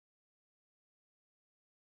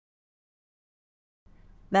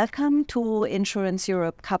Welcome to Insurance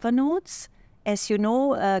Europe Cover Notes. As you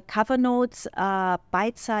know, Cover Notes are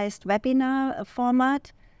bite-sized webinar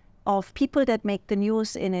format of people that make the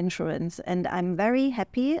news in insurance. And I'm very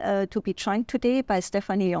happy to be joined today by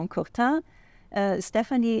Stéphanie Yon-Courtin.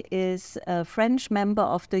 Stéphanie is a French member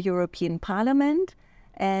of the European Parliament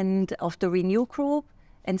and of the Renew Group.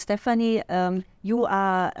 And Stéphanie, you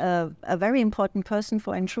are a very important person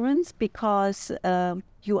for insurance because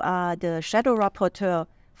you are the shadow rapporteur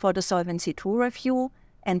for the Solvency II review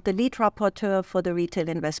and the lead rapporteur for the retail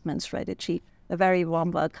investment strategy. A very warm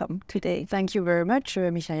welcome today. Thank you very much,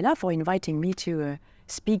 Michaela, for inviting me to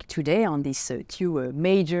speak today on these two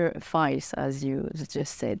major files, as you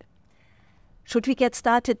just said. Should we get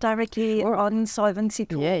started directly on Solvency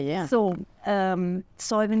II? Yeah. So,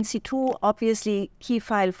 Solvency II, obviously key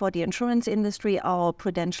file for the insurance industry, our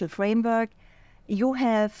prudential framework. You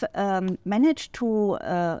have managed to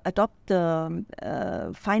adopt the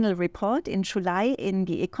final report in July in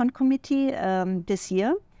the Econ Committee this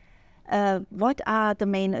year. What are the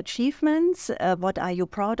main achievements? What are you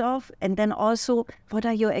proud of? And then also, what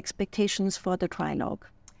are your expectations for the trilogue?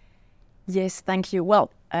 Yes, thank you.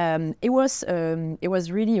 Well, it was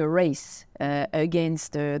really a race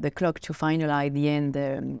against the clock to finalize the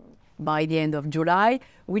end by the end of July.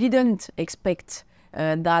 We didn't expect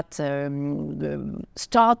that the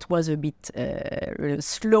start was a bit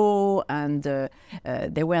slow, and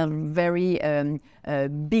there were very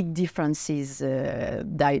big differences,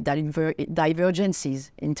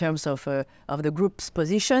 divergences in terms of the group's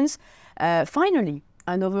positions. Finally,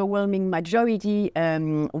 an overwhelming majority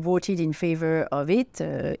voted in favor of it,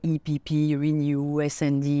 EPP, Renew,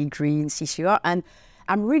 S&D, Greens, CCR, and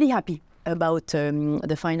I'm really happy about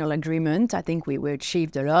the final agreement. I think we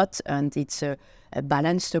achieved a lot, and it's a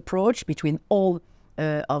balanced approach between all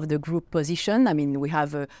of the group position. I mean, we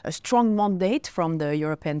have a strong mandate from the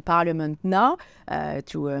European Parliament now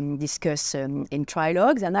to discuss in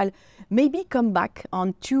trilogues, and I'll maybe come back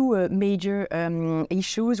on two major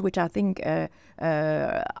issues which I think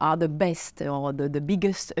are the best or the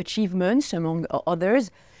biggest achievements among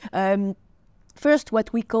others. First,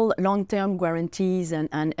 what we call long-term guarantees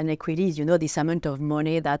and equities, you know, this amount of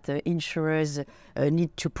money that insurers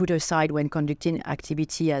need to put aside when conducting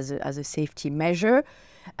activity as a safety measure.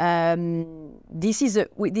 These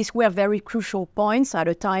were very crucial points at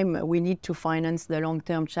a time we need to finance the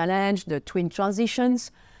long-term challenge, the twin transitions,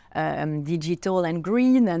 digital and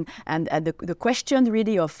green, and the question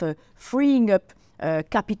really of freeing up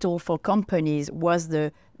capital for companies was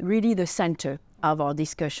really the center of our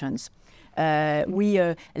discussions. We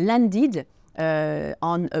landed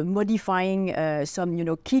on modifying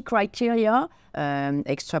some, key criteria,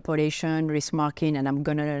 extrapolation, risk marking, and I'm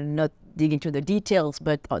gonna not dig into the details,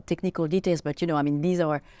 but technical details. But these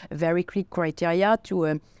are very key criteria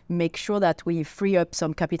to make sure that we free up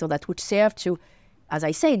some capital that would serve to, as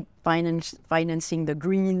I said, financing the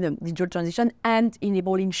green, the digital transition, and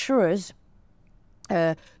enable insurers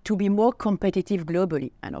to be more competitive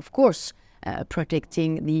globally, and of course,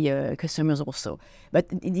 protecting the customers also. But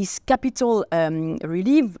this capital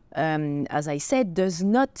relief, as I said, does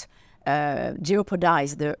not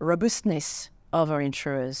jeopardize the robustness of our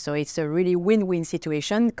insurers. So it's a really win-win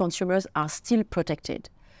situation. Consumers are still protected,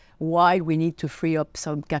 while we need to free up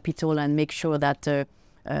some capital and make sure that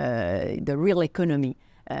the real economy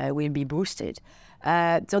will be boosted.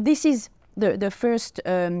 So this is the first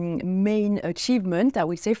main achievement, I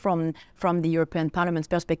would say, from the European Parliament's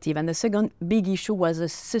perspective. And the second big issue was the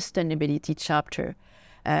sustainability chapter.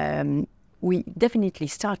 We definitely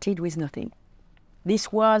started with nothing.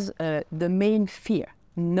 This was the main fear,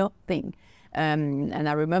 nothing. And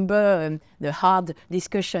I remember the hard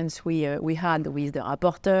discussions we had with the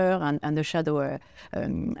rapporteur and the shadow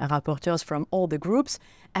rapporteurs from all the groups,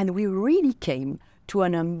 and we really came to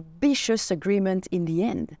an ambitious agreement in the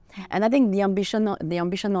end. And I think the ambition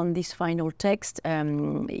on this final text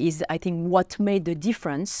is, I think, what made the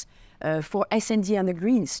difference for S&D and the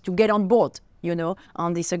Greens to get on board,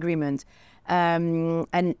 on this agreement.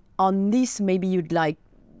 And on this, maybe you'd like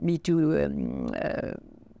me to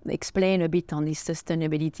explain a bit on this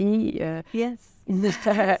sustainability. Yes.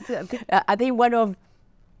 I think one of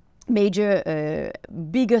major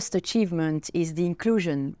biggest achievement is the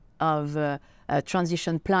inclusion of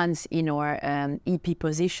transition plans in our EP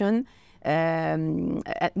position.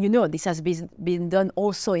 This has been done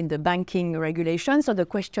also in the banking regulation. So the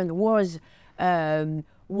question was,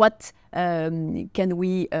 what can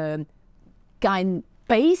we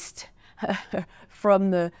paste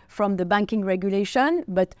from the banking regulation,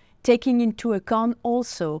 but taking into account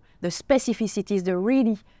also the specificities, the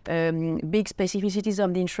really big specificities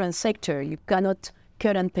of the insurance sector. You cannot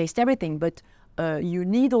cut and paste everything, but you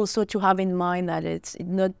need also to have in mind that it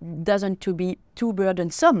doesn't to be too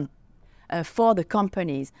burdensome for the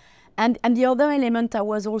companies. And the other element I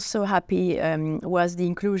was also happy was the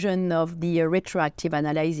inclusion of the retroactive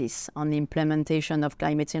analysis on the implementation of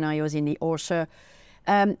climate scenarios in the ORSA.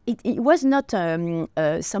 It was not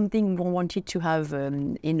something we wanted to have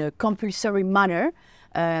in a compulsory manner.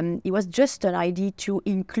 It was just an idea to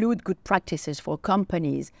include good practices for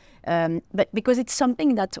companies, but because it's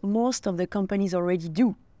something that most of the companies already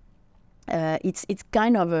do. It's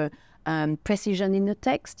kind of a precision in the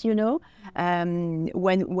text, you know.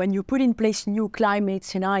 When you put in place new climate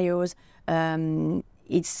scenarios,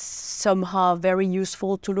 it's somehow very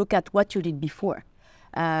useful to look at what you did before,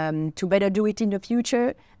 to better do it in the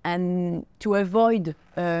future and to avoid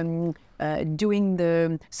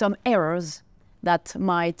doing some errors that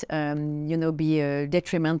might, be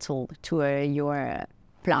detrimental to your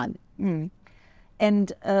plan. Mm.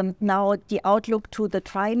 And now the outlook to the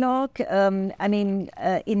trilogue.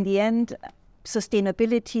 In the end,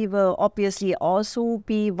 sustainability will obviously also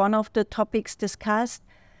be one of the topics discussed.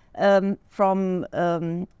 From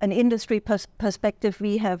an industry perspective,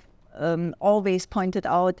 we have always pointed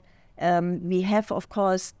out we have, of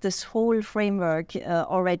course, this whole framework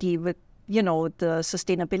already with the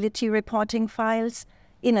sustainability reporting files,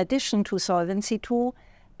 in addition to Solvency II.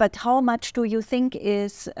 But how much do you think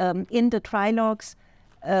is in the trilogues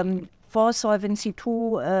for Solvency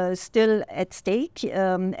II still at stake?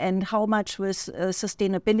 And how much will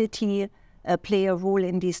sustainability play a role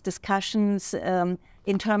in these discussions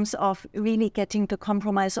in terms of really getting the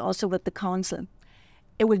compromise also with the Council?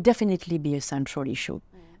 It will definitely be a central issue.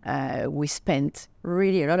 We spent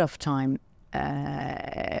really a lot of time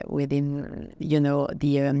within,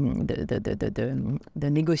 the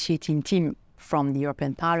negotiating team from the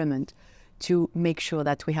European Parliament to make sure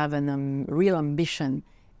that we have a real ambition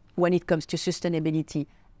when it comes to sustainability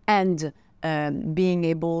and being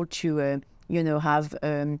able to, have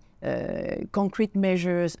concrete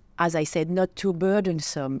measures, as I said, not too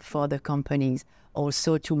burdensome for the companies,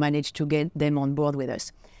 also to manage to get them on board with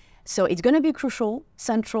us. So it's going to be crucial,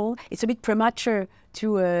 central. It's a bit premature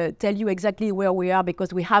to tell you exactly where we are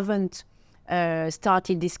because we haven't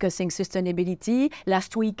started discussing sustainability.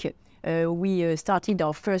 Last week, we started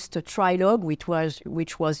our first trilogue, which was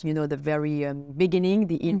the very beginning,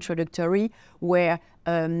 the introductory, where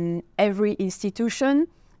every institution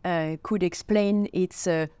could explain its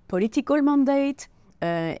political mandate,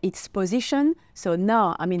 its position. So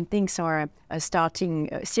now, things are starting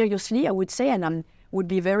seriously, I would say, and I would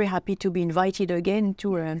be very happy to be invited again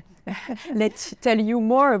to let's tell you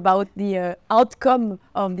more about the outcome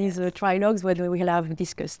of these trilogues when we will have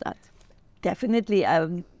discussed that. Definitely.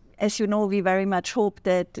 As you know, we very much hope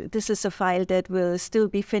that this is a file that will still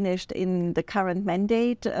be finished in the current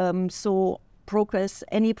mandate. So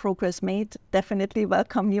any progress made, definitely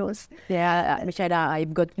welcome news. Yeah, Michaela,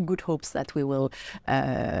 I've got good hopes that we will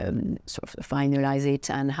sort of finalize it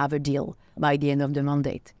and have a deal by the end of the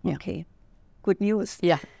mandate. Yeah. Okay, good news.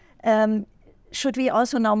 Yeah. Should we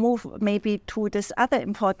also now move maybe to this other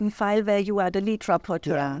important file where you are the lead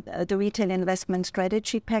rapporteur, the Retail Investment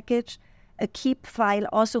Strategy Package, a key file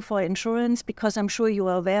also for insurance, because I'm sure you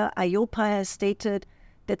are aware, EIOPA has stated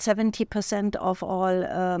that 70% of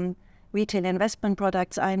all retail investment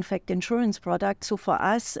products are in fact insurance products. So for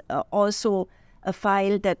us, also a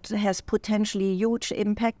file that has potentially huge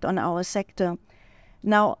impact on our sector.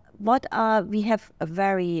 Now, we have a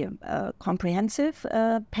very comprehensive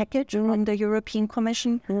package from the European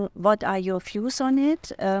Commission. What are your views on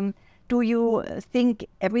it? Do you think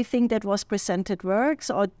everything that was presented works,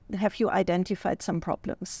 or have you identified some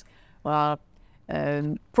problems? Well,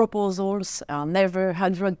 proposals are never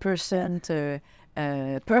 100%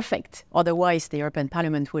 perfect. Otherwise, the European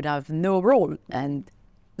Parliament would have no role, and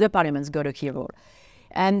the Parliament's got a key role.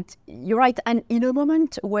 And you're right, and in a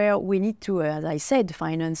moment where we need to, as I said,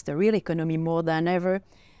 finance the real economy more than ever,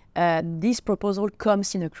 this proposal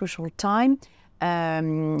comes in a crucial time.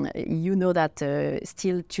 You know that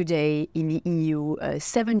still today in the EU,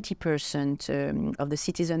 70% of the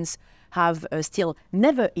citizens have still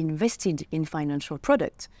never invested in financial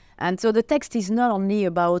products. And so the text is not only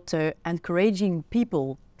about encouraging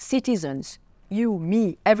people, citizens, you,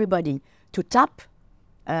 me, everybody, to tap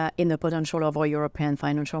in the potential of our European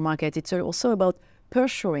financial market. It's also about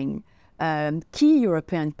pursuing key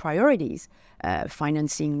European priorities,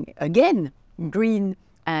 financing, again, green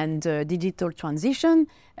and digital transition,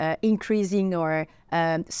 increasing our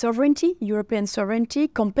sovereignty, European sovereignty,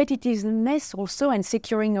 competitiveness also, and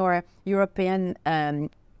securing our European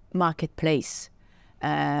marketplace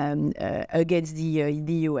against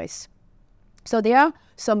the US. So there are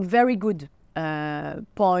some very good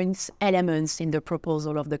points, elements in the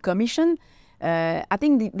proposal of the Commission. I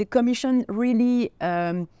think the Commission really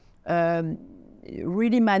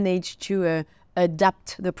managed to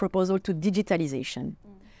adapt the proposal to digitalization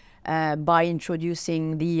by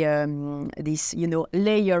introducing this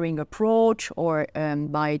layering approach, or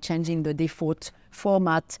by changing the default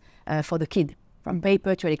format for the KID from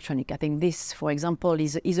paper to electronic. I think this, for example,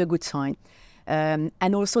 is a good sign.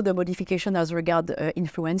 And also the modification as regard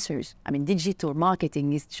influencers. I mean, digital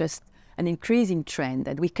marketing is just an increasing trend,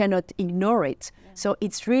 and we cannot ignore it. Yeah. So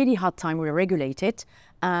it's really hard time we regulate it.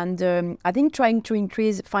 And I think trying to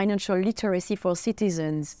increase financial literacy for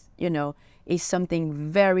citizens, is something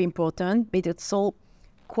very important, but it's all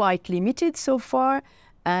quite limited so far.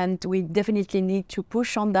 And we definitely need to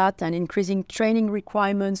push on that, and increasing training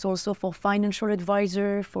requirements also for financial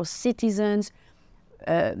advisors, for citizens.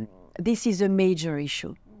 This is a major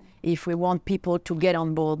issue if we want people to get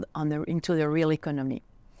on board into the real economy.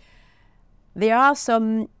 There are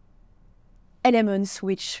some elements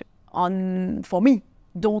which, for me,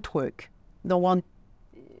 don't work.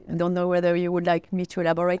 Don't know whether you would like me to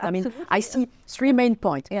elaborate. Absolutely. I mean, I see three main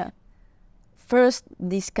points. Yeah. First,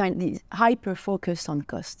 this hyper focus on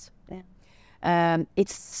costs. Yeah.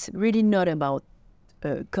 It's really not about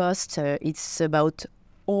cost. It's about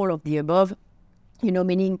all of the above.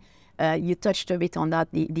 Meaning you touched a bit on that.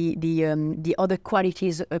 The other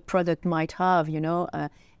qualities a product might have.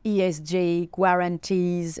 ESG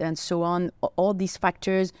guarantees and so on. All these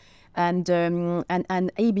factors, and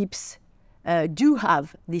ABIPs do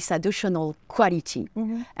have this additional quality.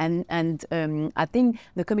 Mm-hmm. And I think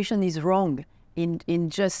the Commission is wrong in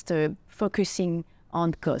just focusing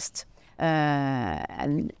on cost.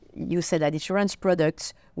 And you said that insurance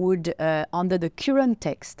products would, under the current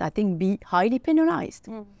text, I think, be highly penalized.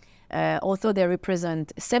 Although they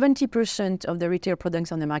represent 70% of the retail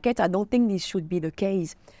products on the market, I don't think this should be the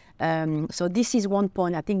case. So this is one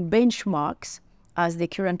point. I think benchmarks, as they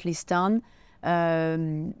currently stand,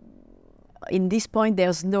 in this point,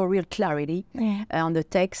 there's no real clarity on the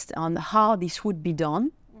text on how this would be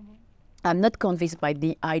done. Mm-hmm. I'm not convinced by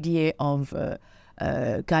the idea of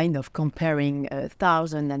kind of comparing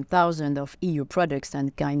thousands and thousands of EU products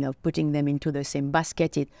and kind of putting them into the same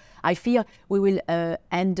basket. I fear we will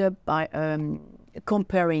end up by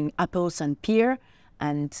comparing apples and pear,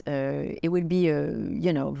 and it will be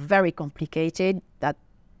very complicated. That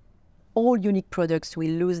all unique products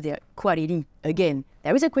will lose their quality. Again,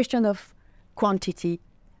 there is a question of quantity,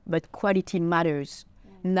 but quality matters.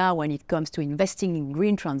 Now when it comes to investing in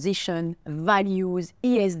green transition, values,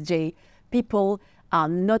 ESG, people are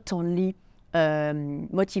not only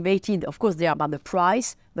motivated, of course they are about the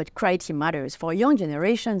price, but quality matters. For young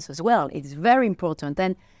generations as well, it's very important.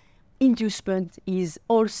 And inducement is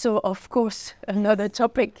also, of course, another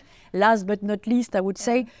topic. Last but not least, I would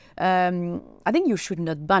say, I think you should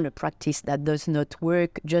not ban a practice that does not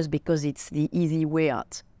work just because it's the easy way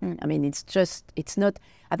out. I mean, it's not,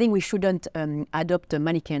 I think we shouldn't adopt a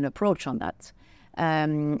Manichaean approach on that.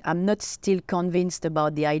 I'm not still convinced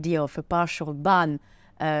about the idea of a partial ban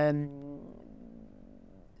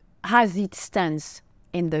as it stands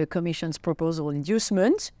in the Commission's proposal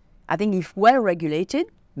inducement. I think if well regulated,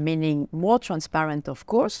 meaning more transparent, of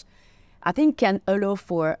course, I think can allow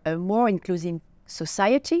for a more inclusive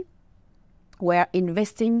society where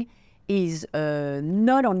investing is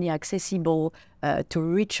not only accessible to a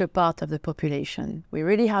richer part of the population. We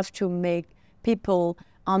really have to make people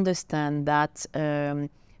understand that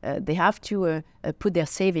they have to put their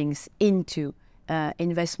savings into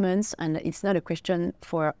investments, and it's not a question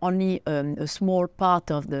for only a small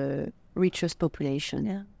part of the richest population.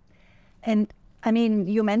 Yeah. And I mean,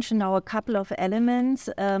 you mentioned now a couple of elements,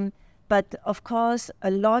 but of course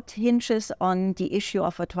a lot hinges on the issue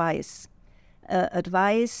of advice.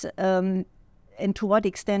 And to what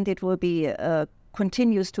extent it will be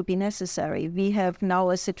continues to be necessary. We have now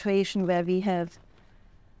a situation where we have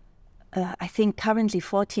I think currently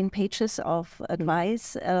 14 pages of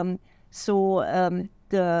advice.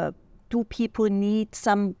 Do people need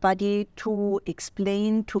somebody to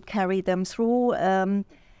explain, to carry them through?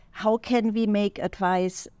 How can we make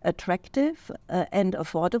advice attractive and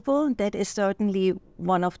affordable? That is certainly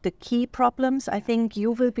one of the key problems I think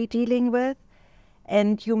you will be dealing with.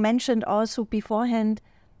 And you mentioned also beforehand,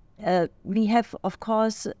 we have, of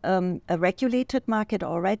course, a regulated market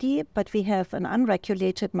already, but we have an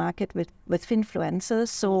unregulated market with influencers.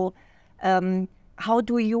 So how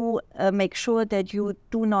do you make sure that you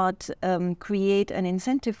do not create an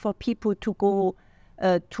incentive for people to go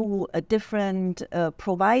to a different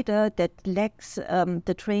provider that lacks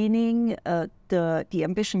the training, the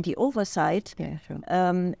ambition, the oversight. Yeah, sure.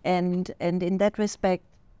 And in that respect,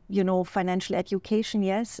 you know, financial education,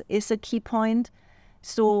 yes, is a key point.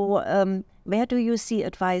 So where do you see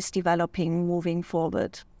advice developing moving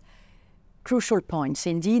forward? Crucial points.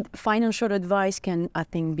 Indeed, financial advice can, I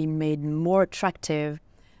think, be made more attractive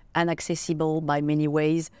and accessible by many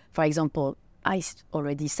ways. For example, I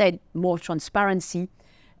already said more transparency,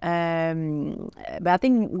 but I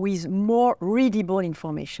think with more readable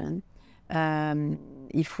information,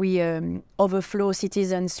 if we overflow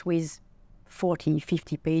citizens with 40,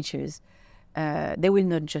 50 pages, they will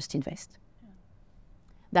not just invest.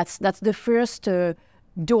 That's the first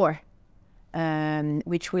door,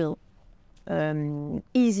 which will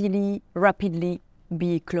easily, rapidly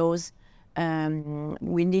be closed.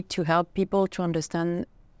 We need to help people to understand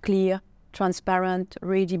clear, transparent,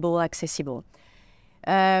 readable, accessible.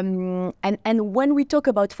 And when we talk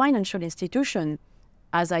about financial institutions,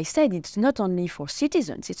 as I said, it's not only for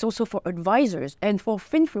citizens, it's also for advisors and for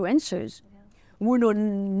influencers who know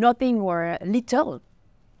nothing or little.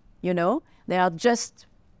 You know, they are just,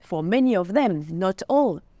 for many of them, not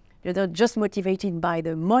all, they're just motivated by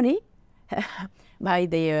the money, by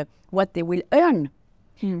the what they will earn,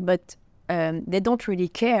 but they don't really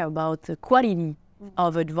care about the quality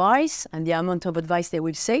of advice and the amount of advice they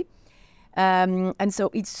will say. And so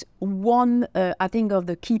it's one, I think, of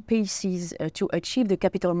the key pieces to achieve the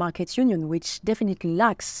capital markets union, which definitely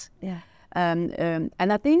lacks. Yeah. And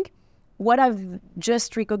I think what I've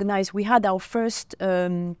just recognized, we had our first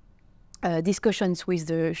discussions with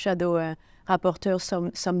the shadow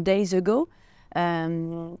rapporteur some days ago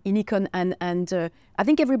in Econ, and I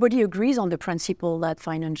think everybody agrees on the principle that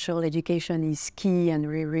financial education is key and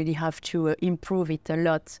we really have to improve it a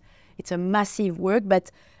lot. It's a massive work, but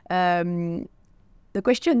the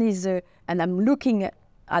question is, and I'm looking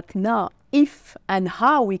at now, if and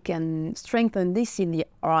how we can strengthen this in the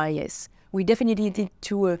RIS. We definitely need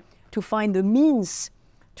to find the means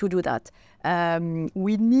to do that.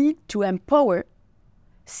 We need to empower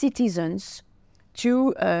citizens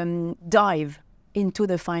to dive into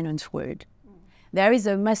the finance world. There is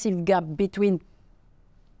a massive gap between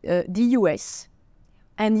the US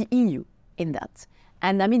and the EU in that.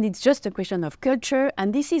 And I mean, it's just a question of culture,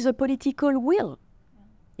 and this is a political will,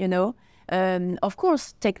 you know. Of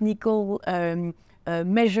course, technical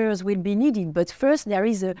measures will be needed, but first there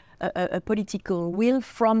is a political will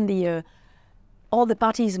from all the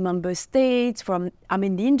parties, member states, from, I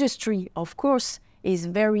mean, the industry, of course, is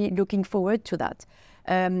very looking forward to that.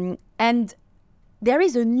 And there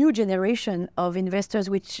is a new generation of investors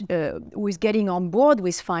who is getting on board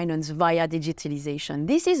with finance via digitalization.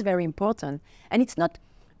 This is very important. And it's not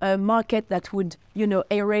a market that would, you know,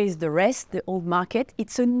 erase the rest, the old market.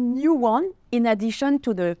 It's a new one in addition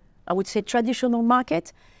to the, I would say, traditional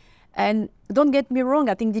market. And don't get me wrong,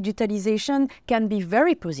 I think digitalization can be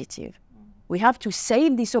very positive. We have to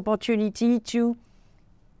save this opportunity to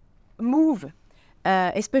move,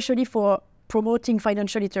 especially for promoting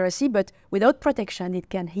financial literacy, but without protection, it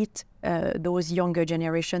can hit those younger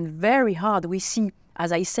generation very hard. We see,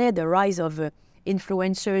 as I said, the rise of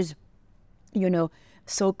influencers, you know,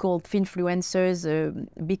 so-called finfluencers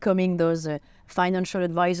becoming those financial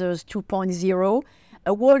advisors 2.0,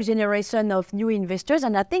 a whole generation of new investors.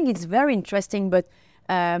 And I think it's very interesting, but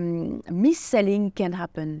mis-selling can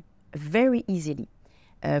happen very easily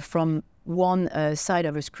from one side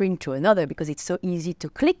of a screen to another, because it's so easy to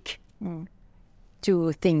click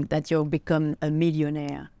to think that you'll become a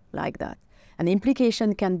millionaire like that. And the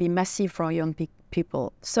implication can be massive for young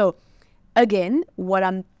people. So again, what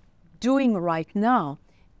I'm doing right now,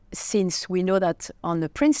 since we know that on the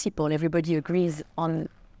principle, everybody agrees on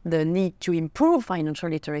the need to improve financial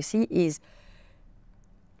literacy, is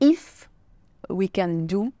if we can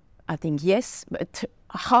do, I think yes, but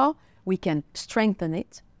how we can strengthen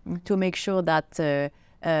it to make sure that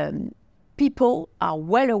people are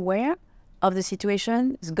well aware of the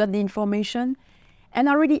situation, has got the information, and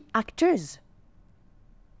are really actors,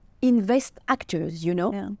 invest actors, you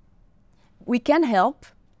know. Yeah. We can help,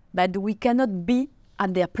 but we cannot be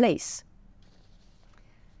at their place.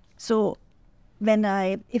 So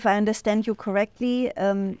if I understand you correctly,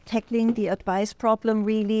 tackling the advice problem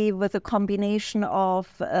really with a combination of,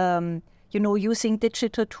 you know, using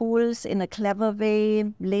digital tools in a clever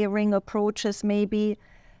way, layering approaches maybe,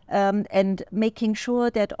 and making sure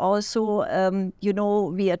that also, you know,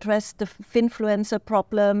 we address the finfluencer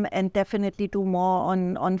problem and definitely do more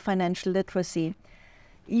on financial literacy.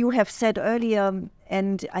 You have said earlier,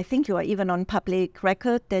 And I think you are even on public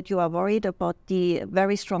record that you are worried about the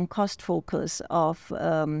very strong cost focus of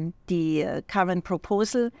the current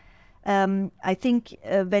proposal. I think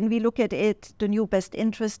when we look at it, the new best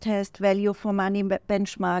interest test, value for money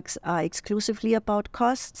benchmarks are exclusively about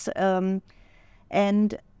costs.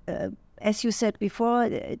 As you said before,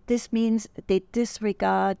 this means they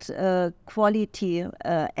disregard quality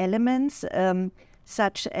elements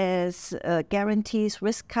such as guarantees,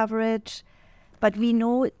 risk coverage. But we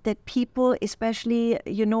know that people, especially,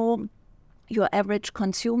 your average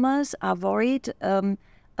consumers, are worried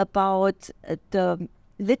about the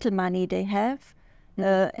little money they have,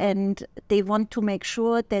 and they want to make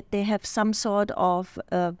sure that they have some sort of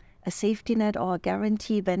a safety net or a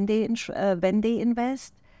guarantee when they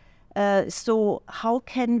invest. So how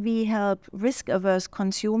can we help risk-averse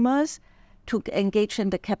consumers to engage in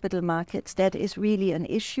the capital markets? That is really an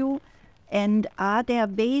issue. And are there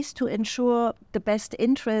ways to ensure the best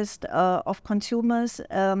interest of consumers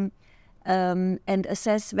and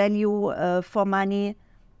assess value for money,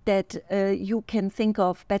 that you can think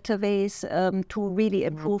of better ways to really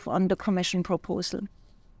improve on the Commission proposal?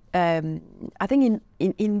 I think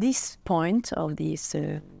in this point of this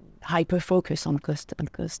hyper-focus on cost,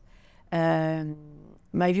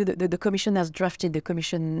 my view, the Commission has drafted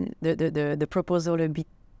the proposal a bit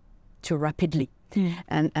too rapidly.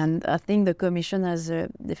 And I think the Commission has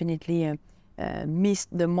definitely missed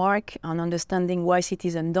the mark on understanding why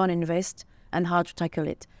citizens don't invest and how to tackle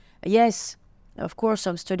it. Yes, of course,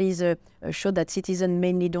 some studies show that citizens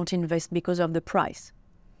mainly don't invest because of the price.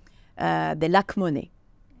 They lack money.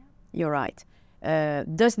 Yeah. You're right.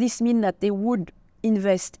 Does this mean that they would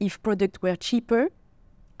invest if products were cheaper?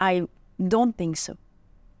 I don't think so.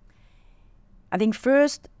 I think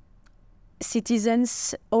first,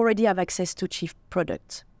 citizens already have access to cheap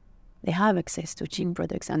products. They have access to cheap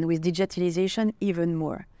products, and with digitalization, even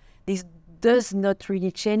more. This does not really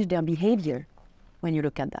change their behavior when you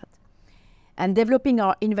look at that. And developing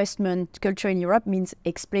our investment culture in Europe means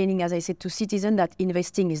explaining, as I said, to citizens that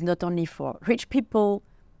investing is not only for rich people,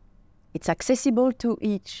 it's accessible to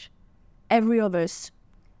every of us,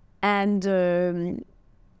 and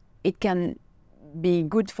it can be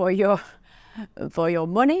good for your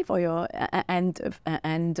money,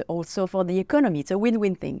 and also for the economy. It's a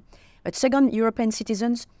win-win thing. But second, European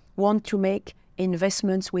citizens want to make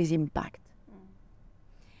investments with impact.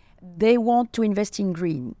 They want to invest in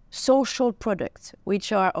green, social products,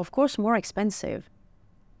 which are, of course, more expensive.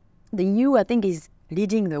 The EU, I think, is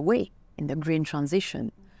leading the way in the green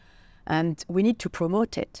transition, and we need to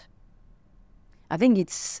promote it. I think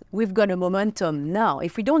we've got a momentum now.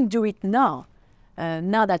 If we don't do it now,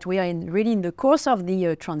 now that we are really in the course of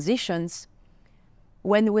the transitions,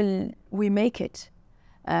 when will we make it?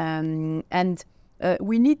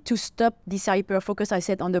 We need to stop this hyper-focus, I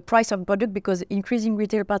said, on the price of product, because increasing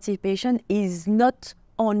retail participation is not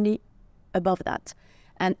only above that.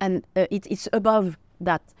 It's above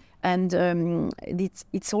that. And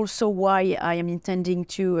it's also why I am intending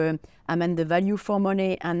to amend the value for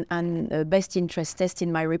money and best interest test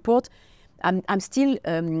in my report. I'm still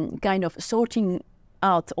kind of sorting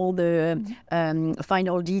out all the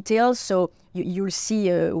final details, so you'll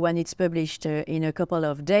see when it's published in a couple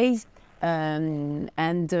of days, and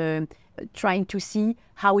trying to see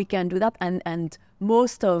how we can do that, and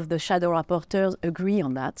most of the shadow rapporteurs agree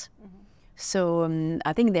on that. So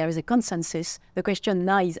I think there is a consensus. The question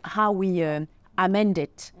now is how we amend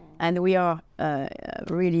it, and we are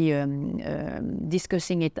really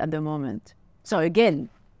discussing it at the moment. So again,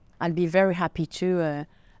 I'll be very happy to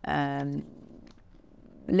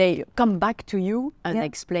come back to you and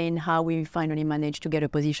explain how we finally managed to get a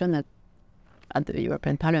position at the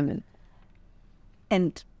European Parliament.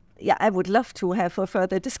 And yeah, I would love to have a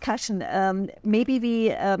further discussion. Maybe we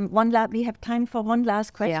have time for one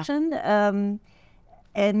last question.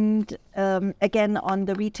 Again, on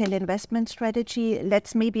the retail investment strategy,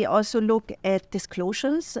 let's maybe also look at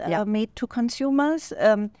disclosures made to consumers.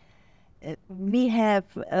 We have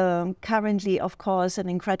currently, of course, an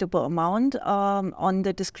incredible amount on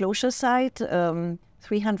the disclosure side.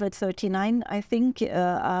 339, I think,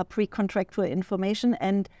 are pre-contractual information,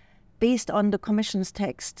 and based on the Commission's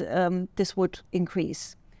text, this would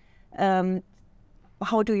increase.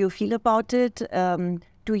 How do you feel about it?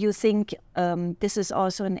 Do you think this is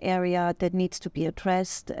also an area that needs to be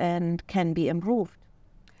addressed and can be improved?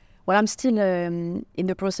 Well, I'm still in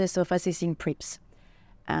the process of assessing PRIPS.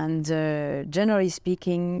 And generally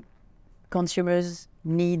speaking, consumers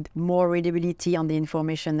need more readability on the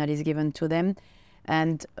information that is given to them.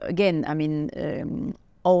 And again, I mean,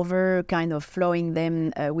 over kind of flowing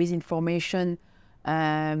them with information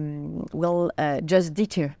will just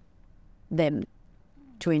deter them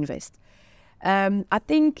to invest. I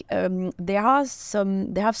think there have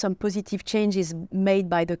some positive changes made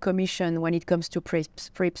by the Commission when it comes to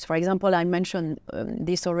PRIPS. For example, I mentioned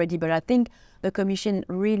this already, but I think the Commission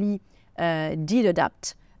really did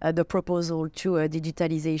adapt the proposal to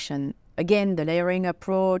digitalization. Again, the layering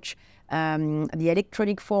approach, the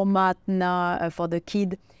electronic format now for the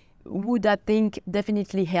kid would, I think,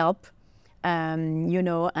 definitely help, you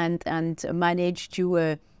know, and manage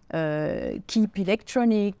to keep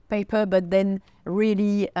electronic paper, but then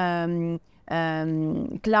really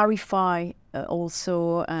clarify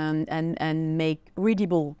also and make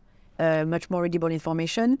readable, much more readable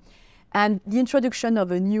information. And the introduction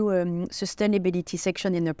of a new sustainability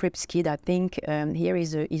section in the PRIPS kit, I think here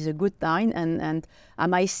is a good sign, and I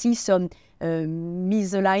might see some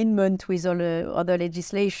misalignment with all other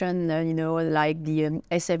legislation, you know, like the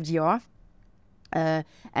SFDR.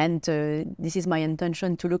 And this is my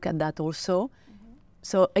intention to look at that also. Mm-hmm.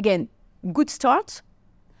 So again, good start,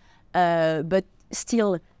 but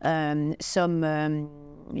still some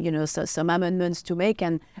you know, some amendments to make,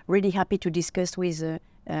 and really happy to discuss with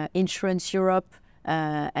Insurance Europe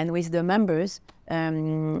and with the members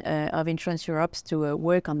of Insurance Europe to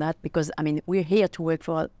work on that, because I mean, we're here to work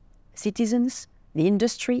for citizens, the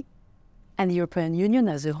industry, and the European Union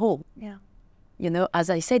as a whole. Yeah. You know, as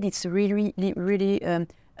I said, it's really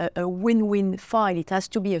a win-win file. It has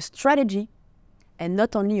to be a strategy and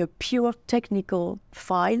not only a pure technical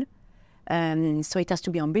file. So it has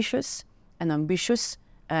to be ambitious, and ambitious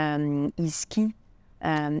is key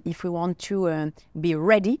if we want to be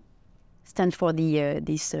ready, stand for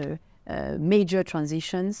these major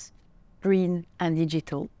transitions, green and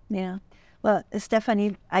digital. Yeah. Well,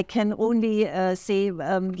 Stéphanie, I can only say,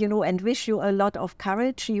 you know, and wish you a lot of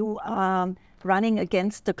courage. You are running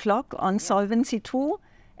against the clock on Solvency II,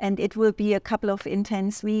 and it will be a couple of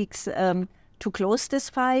intense weeks to close this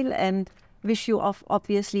file, and wish you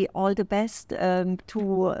obviously all the best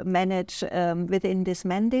to manage within this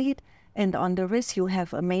mandate. And on the risk, you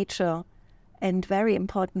have a major and very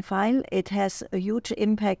important file. It has a huge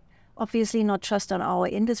impact, obviously not just on our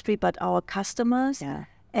industry, but our customers,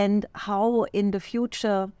 and how in the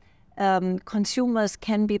future consumers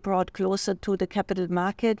can be brought closer to the capital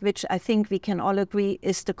market, which I think we can all agree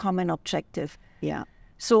is the common objective. Yeah.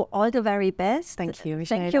 So all the very best. Thank you,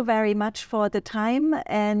 Michaela. Thank you very much for the time,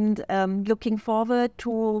 and looking forward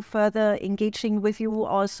to further engaging with you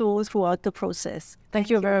also throughout the process. Thank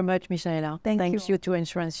you very much, Michaela. Thank you to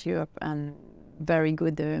Insurance Europe, and very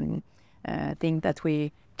good thing that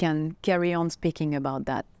we can carry on speaking about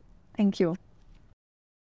that. Thank you.